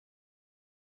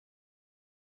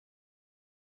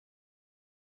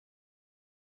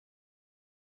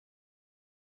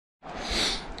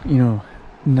You know,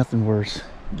 nothing worse.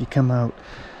 You come out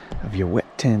of your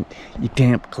wet tent, your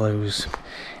damp clothes,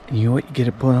 and you know what you get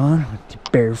to put on? With your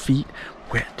bare feet,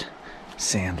 wet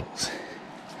sandals.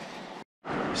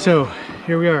 So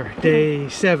here we are, day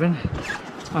 7.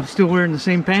 I'm still wearing the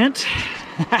same pants.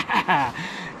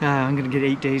 I'm gonna get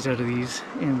 8 days out of these,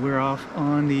 and we're off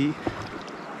on the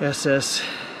SS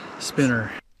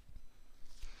Spinner.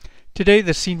 Today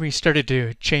the scenery started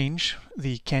to change.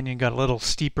 The canyon got a little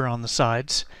steeper on the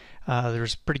sides.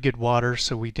 There's pretty good water,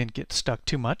 so we didn't get stuck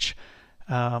too much.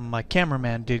 My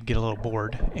cameraman did get a little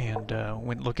bored and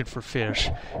went looking for fish.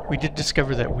 We did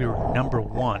discover that we were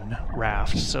 #1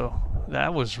 raft, so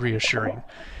that was reassuring.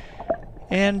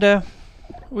 And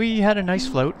we had a nice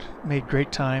float, made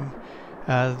great time.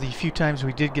 The few times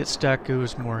we did get stuck, it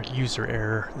was more user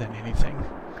error than anything.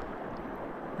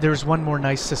 There was one more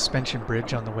nice suspension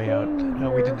bridge on the way out.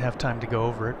 We didn't have time to go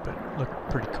over it, but it looked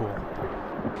pretty cool.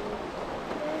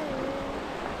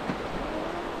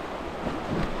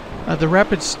 The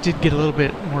rapids did get a little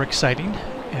bit more exciting,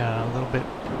 a little bit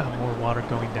more water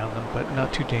going down them, but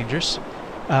not too dangerous.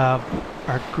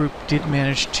 Our group did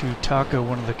manage to taco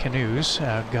one of the canoes,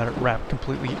 got it wrapped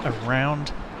completely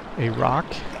around a rock,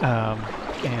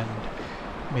 and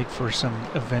made for some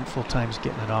eventful times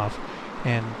getting it off.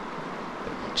 And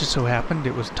just so happened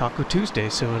it was Taco Tuesday,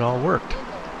 so it all worked.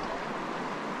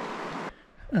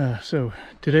 So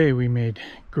today we made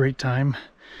great time.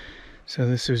 So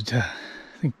this was I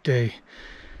think day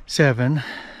 7.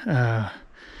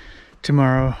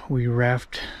 Tomorrow we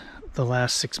raft the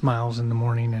last 6 miles in the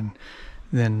morning, and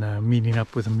then meeting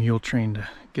up with a mule train to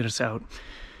get us out,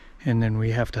 and then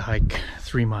we have to hike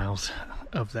 3 miles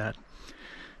of that.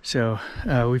 So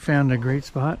we found a great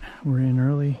spot. We're in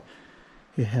early.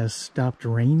 It has stopped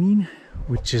raining,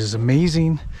 which is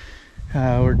amazing.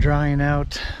 We're drying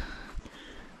out.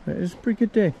 It's a pretty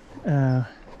good day.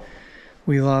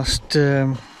 We lost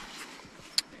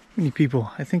many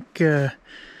people. I think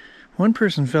one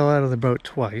person fell out of the boat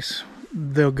twice.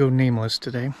 They'll go nameless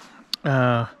today.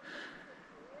 Or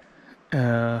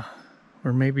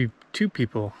maybe 2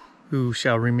 people who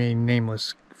shall remain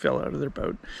nameless fell out of their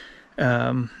boat.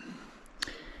 And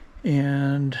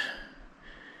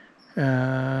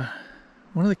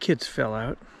one of the kids fell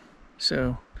out.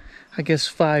 So I guess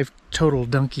 5 total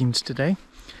dunkings today.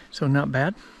 So not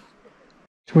bad.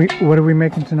 So what are we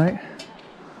making tonight?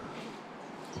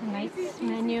 Tonight's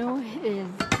menu is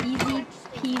easy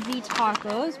peasy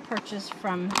tacos purchased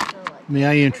from. May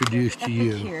I introduce to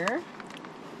you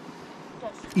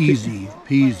Easy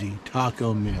Peasy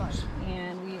Taco Mix.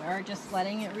 And we are just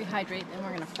letting it rehydrate, and we're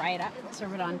going to fry it up,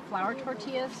 serve it on flour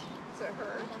tortillas.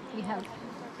 We have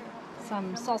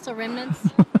some salsa remnants.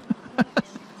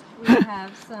 We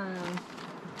have some.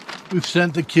 We've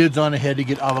sent the kids on ahead to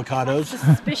get avocados.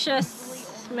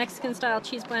 Suspicious Mexican style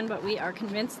cheese blend, but we are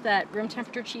convinced that room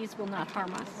temperature cheese will not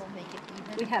harm us.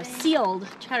 We have sealed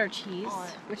cheddar cheese,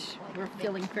 which we're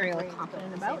feeling fairly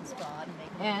confident about.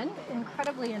 And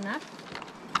incredibly enough,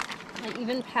 I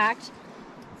even packed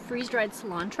freeze-dried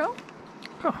cilantro.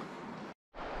 Huh.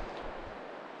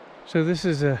 So this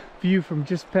is a view from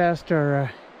just past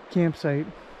our campsite.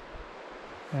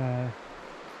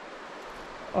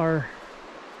 Our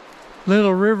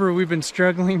little river we've been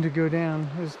struggling to go down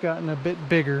has gotten a bit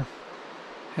bigger.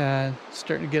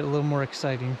 Starting to get a little more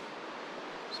exciting.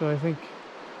 So I think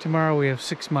tomorrow we have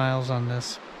 6 miles on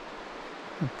this.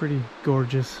 Pretty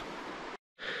gorgeous.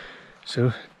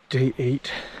 So day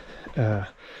 8. I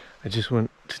just went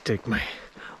to take my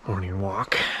morning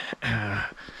walk.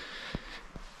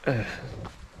 The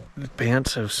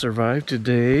pants have survived to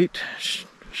day 8.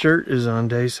 Shirt is on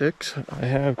day 6. I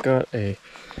have got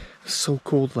so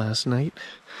cold last night.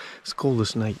 It's the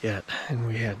coldest night yet, and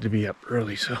we had to be up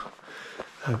early, so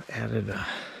I've added a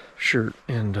shirt,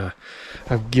 and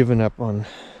I've given up on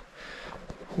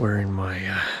wearing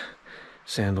my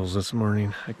sandals this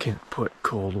morning. I can't put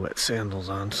cold, wet sandals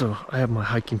on, so I have my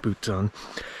hiking boots on.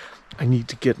 I need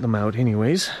to get them out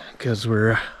anyways, because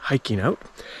we're hiking out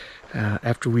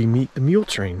after we meet the mule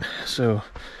train. So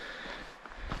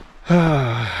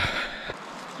how's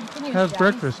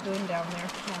breakfast? Down there,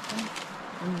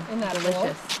 Isn't that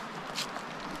delicious?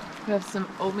 We have some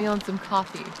oatmeal and some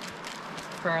coffee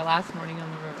for our last morning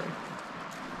on the river.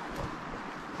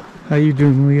 How you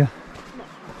doing, Leah?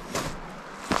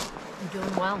 I'm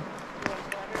doing well.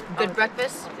 Good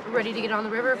breakfast, ready to get on the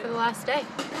river for the last day.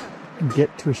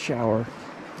 Get to a shower.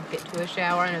 Get to a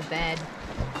shower and a bed.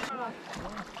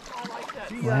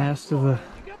 Last of the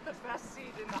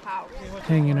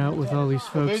hanging out with all these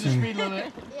folks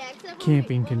in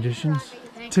camping conditions.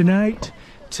 Tonight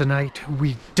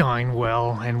we dine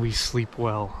well and we sleep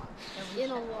well.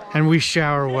 And we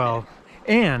shower well.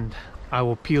 And I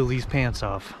will peel these pants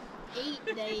off.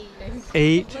 8 days.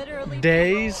 8 Literally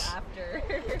days. after.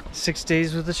 6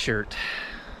 days with a shirt.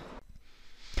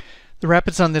 The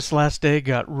rapids on this last day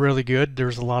got really good. There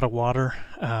was a lot of water.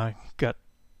 Got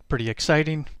pretty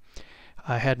exciting.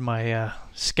 I had my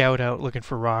scout out looking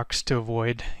for rocks to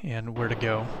avoid and where to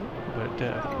go, but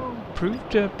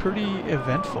proved pretty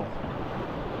eventful.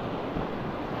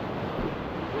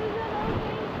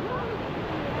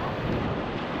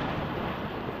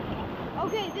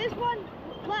 Okay, this one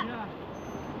left. Yeah,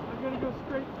 I'm gonna go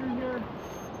straight through here,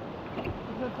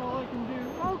 because that's all I can do.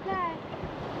 Okay.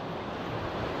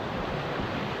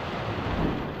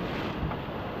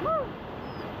 Woo.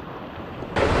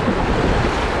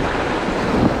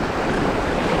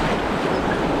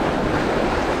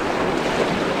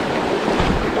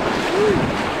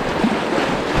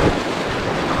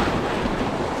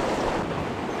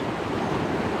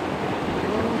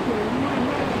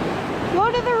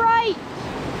 Go to the right.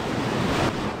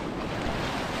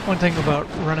 One thing about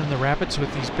running the rapids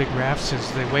with these big rafts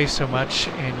is they weigh so much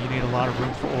and you need a lot of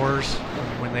room for oars.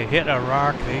 And when they hit a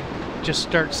rock, they just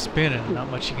start spinning. Not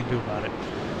much you can do about it.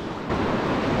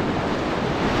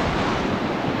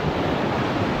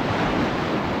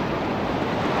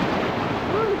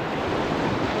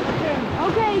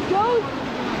 Okay,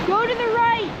 go to the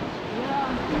right.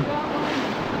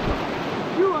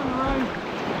 You on the right.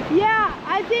 Yeah,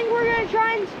 I think we're gonna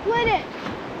try and split it.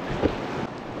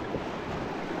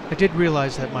 I did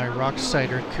realize that my rock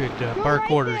sighter could bark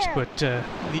right orders, there. but the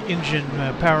engine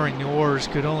powering the oars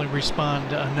could only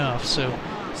respond enough, so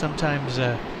sometimes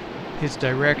his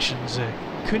directions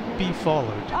couldn't be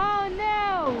followed. Oh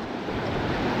no!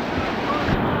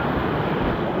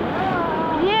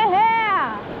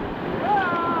 Yeah!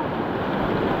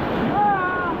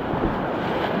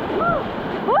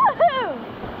 Woohoo!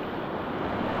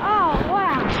 Oh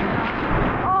wow!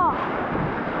 Oh!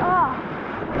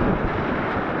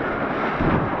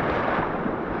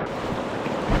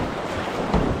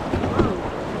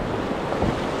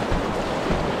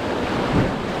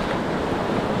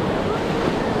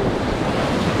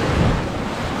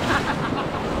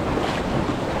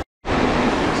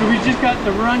 So we just got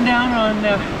the rundown on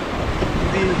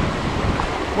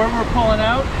where we're pulling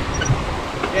out,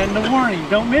 and the warning,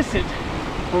 don't miss it.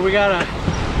 Where we got a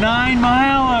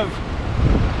 9-mile of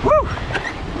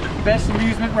best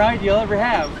amusement ride you'll ever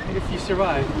have if you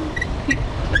survive.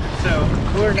 So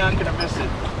we're not gonna miss it.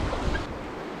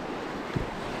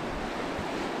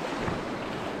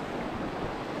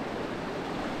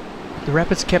 The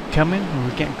rapids kept coming. We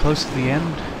were getting close to the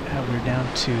end. We were down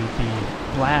to the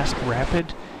last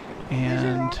rapid,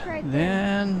 and rock right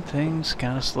then things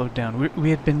kind of slowed down. We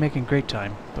had been making great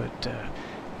time, but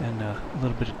then a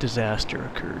little bit of disaster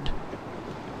occurred. The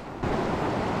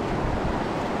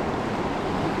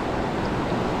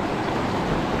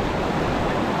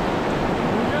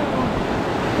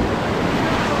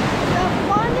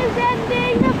fun is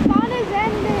ending! The fun is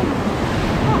ending!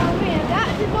 Oh man,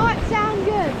 that did not sound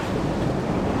good.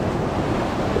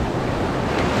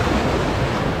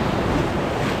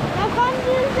 The fun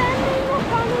is ending! The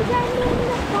fun is ending!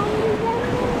 The fun is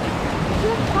ending!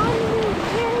 The fun is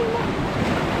ending!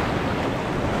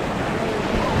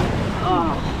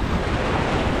 Oh!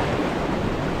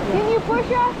 Can you push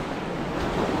us?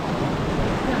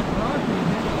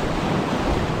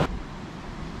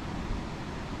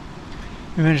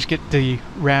 We managed to get the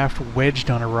raft wedged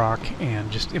on a rock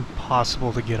and just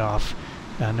impossible to get off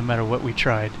no matter what we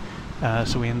tried.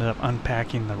 So we ended up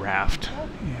unpacking the raft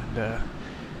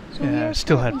and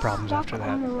still had problems after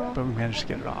that, but we managed to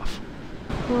get it off.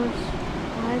 Of course,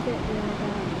 I get that.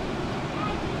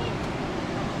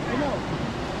 I know.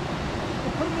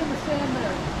 Put them in the sand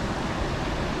there.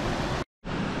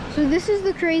 So this is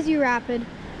the crazy rapid.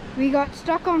 We got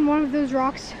stuck on one of those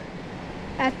rocks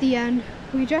at the end.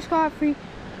 We just got free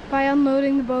by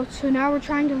unloading the boats, so now we're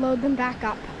trying to load them back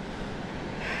up.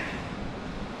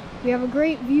 We have a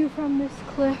great view from this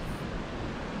cliff.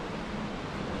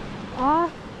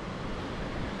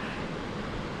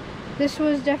 This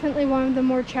was definitely one of the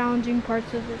more challenging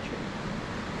parts of the trip.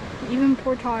 Even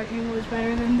portaging was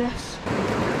better than this.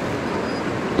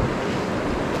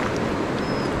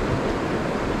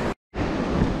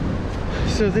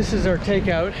 So this is our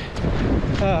takeout.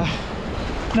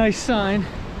 Nice sign.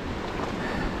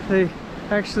 They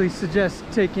actually suggest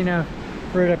taking out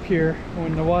right up here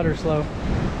when the water's low.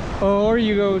 Or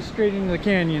you go straight into the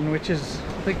canyon, which is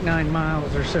I think 9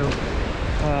 miles or so.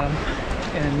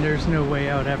 And there's no way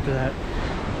out after that.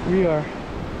 We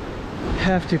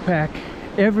have to pack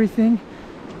everything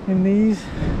in these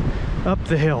up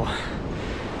the hill.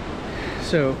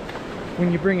 So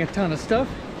when you bring a ton of stuff,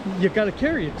 you got to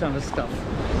carry a ton of stuff.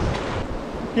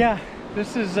 Yeah,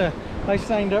 this is I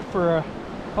signed up for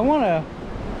I want a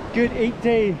good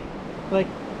 8-day, like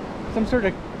some sort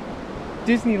of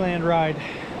Disneyland ride.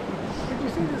 Did you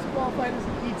see this qualified as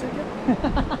an e-ticket?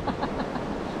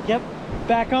 Yep,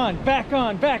 back on, back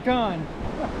on, back on.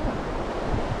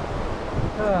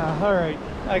 All right,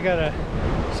 I gotta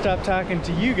stop talking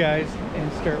to you guys and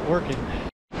start working.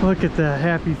 Look at the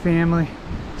happy family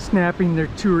snapping their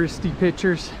touristy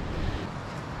pictures.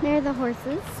 There are the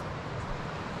horses.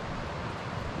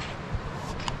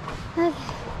 Okay.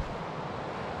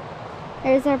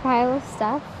 There's our pile of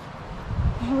stuff.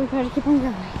 We gotta keep on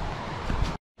going.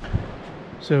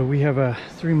 So we have a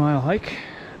 3-mile hike.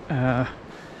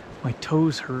 My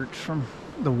toes hurt from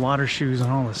the water shoes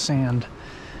and all the sand.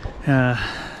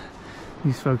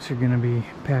 These folks are gonna be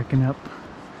packing up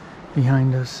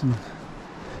behind us and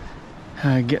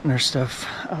getting their stuff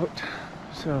out.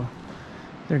 So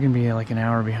they're gonna be like an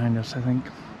hour behind us, I think.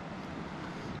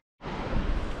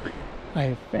 I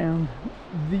have found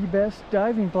the best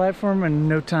diving platform and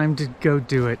no time to go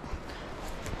do it.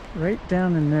 Right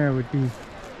down in there would be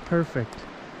perfect.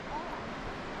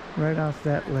 Right off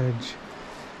that ledge.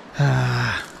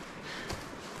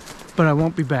 But I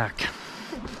won't be back.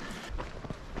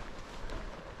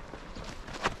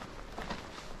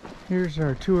 Here's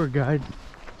our tour guide.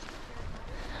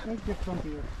 Let's get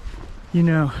funkier. You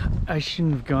know, I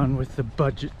shouldn't have gone with the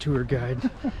budget tour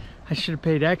guide. I should have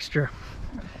paid extra.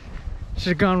 Should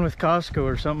have gone with Costco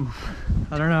or something.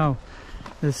 I don't know.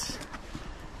 This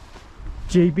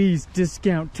JB's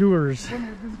Discount Tours. This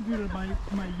is due to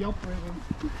my Yelp rating.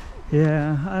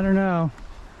 Yeah, I don't know.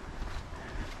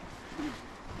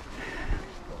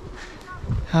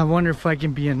 I wonder if I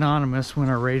can be anonymous when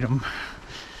I rate them.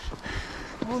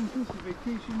 All-inclusive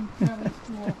vacation, traveling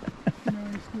school,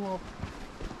 engineering school,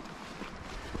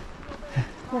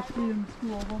 equestrian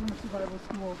school, wilderness survival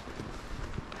school.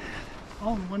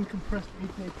 All in one compressed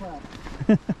 8-day class.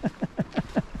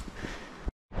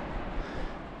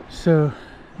 So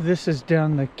this is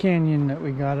down the canyon that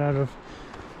we got out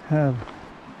of,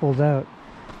 pulled out.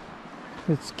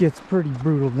 It gets pretty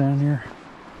brutal down here.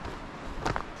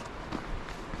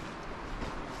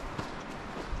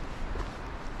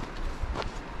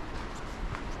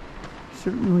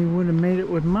 Certainly would have made it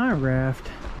with my raft.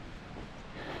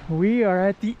 We are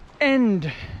at the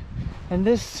end, and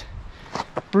this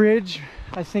bridge,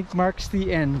 I think, marks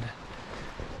the end.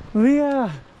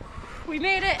 Leah! We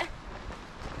made it.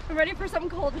 I'm ready for something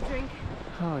cold to drink.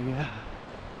 Oh yeah.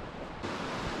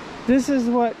 This is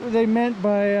what they meant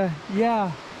by,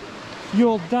 yeah,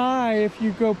 you'll die if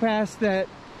you go past that.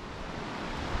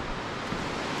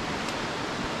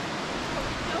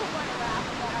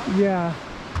 Yeah.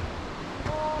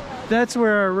 That's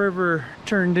where our river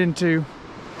turned into.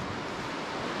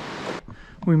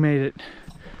 We made it.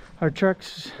 Our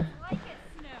trucks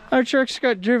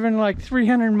got driven like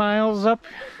 300 miles up.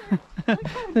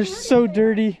 They're so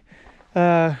dirty.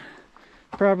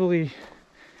 Probably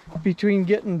between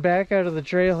getting back out of the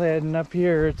trailhead and up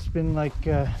here, it's been like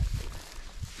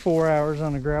 4 hours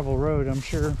on a gravel road, I'm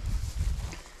sure.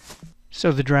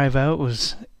 So the drive out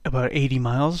was about 80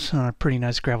 miles on a pretty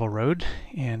nice gravel road,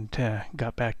 and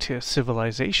got back to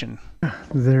civilization.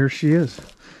 There she is.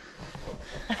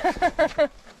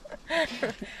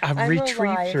 I've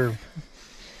retrieved her.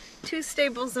 2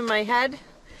 staples in my head.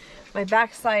 My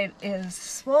backside is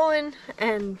swollen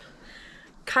and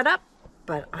cut up,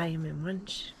 but I am in one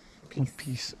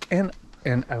piece. And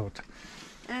out.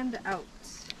 And out.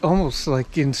 Almost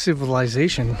like in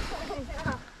civilization.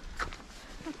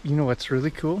 You know what's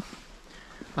really cool?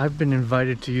 I've been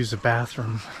invited to use a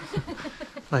bathroom.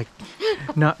 Like,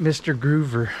 not Mr.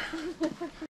 Groover.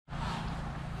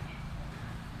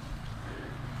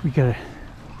 We got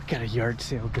a yard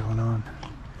sale going on.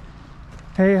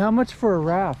 Hey, how much for a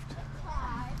raft?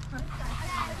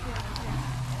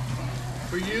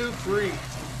 For you, free.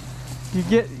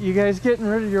 You guys getting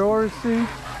rid of your oars too?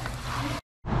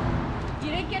 You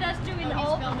didn't get us doing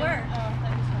all the work.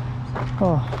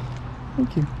 Oh,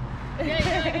 thank you. Yeah, you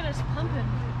gotta get us pumping.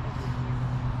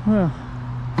 Well,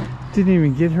 didn't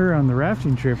even get her on the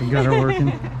rafting trip and got her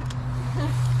working.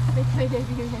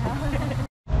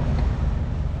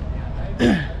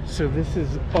 So this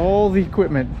is all the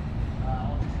equipment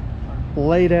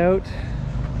laid out.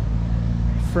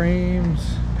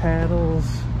 Frames, paddles.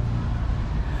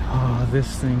 Oh,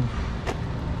 this thing.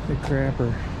 The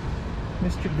crapper.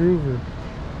 Mr. Groover.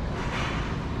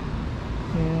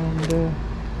 And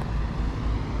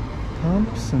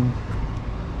pumps and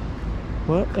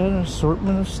what an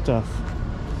assortment of stuff.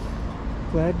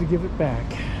 Glad to give it back.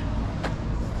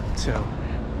 So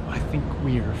I think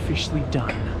we are officially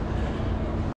done.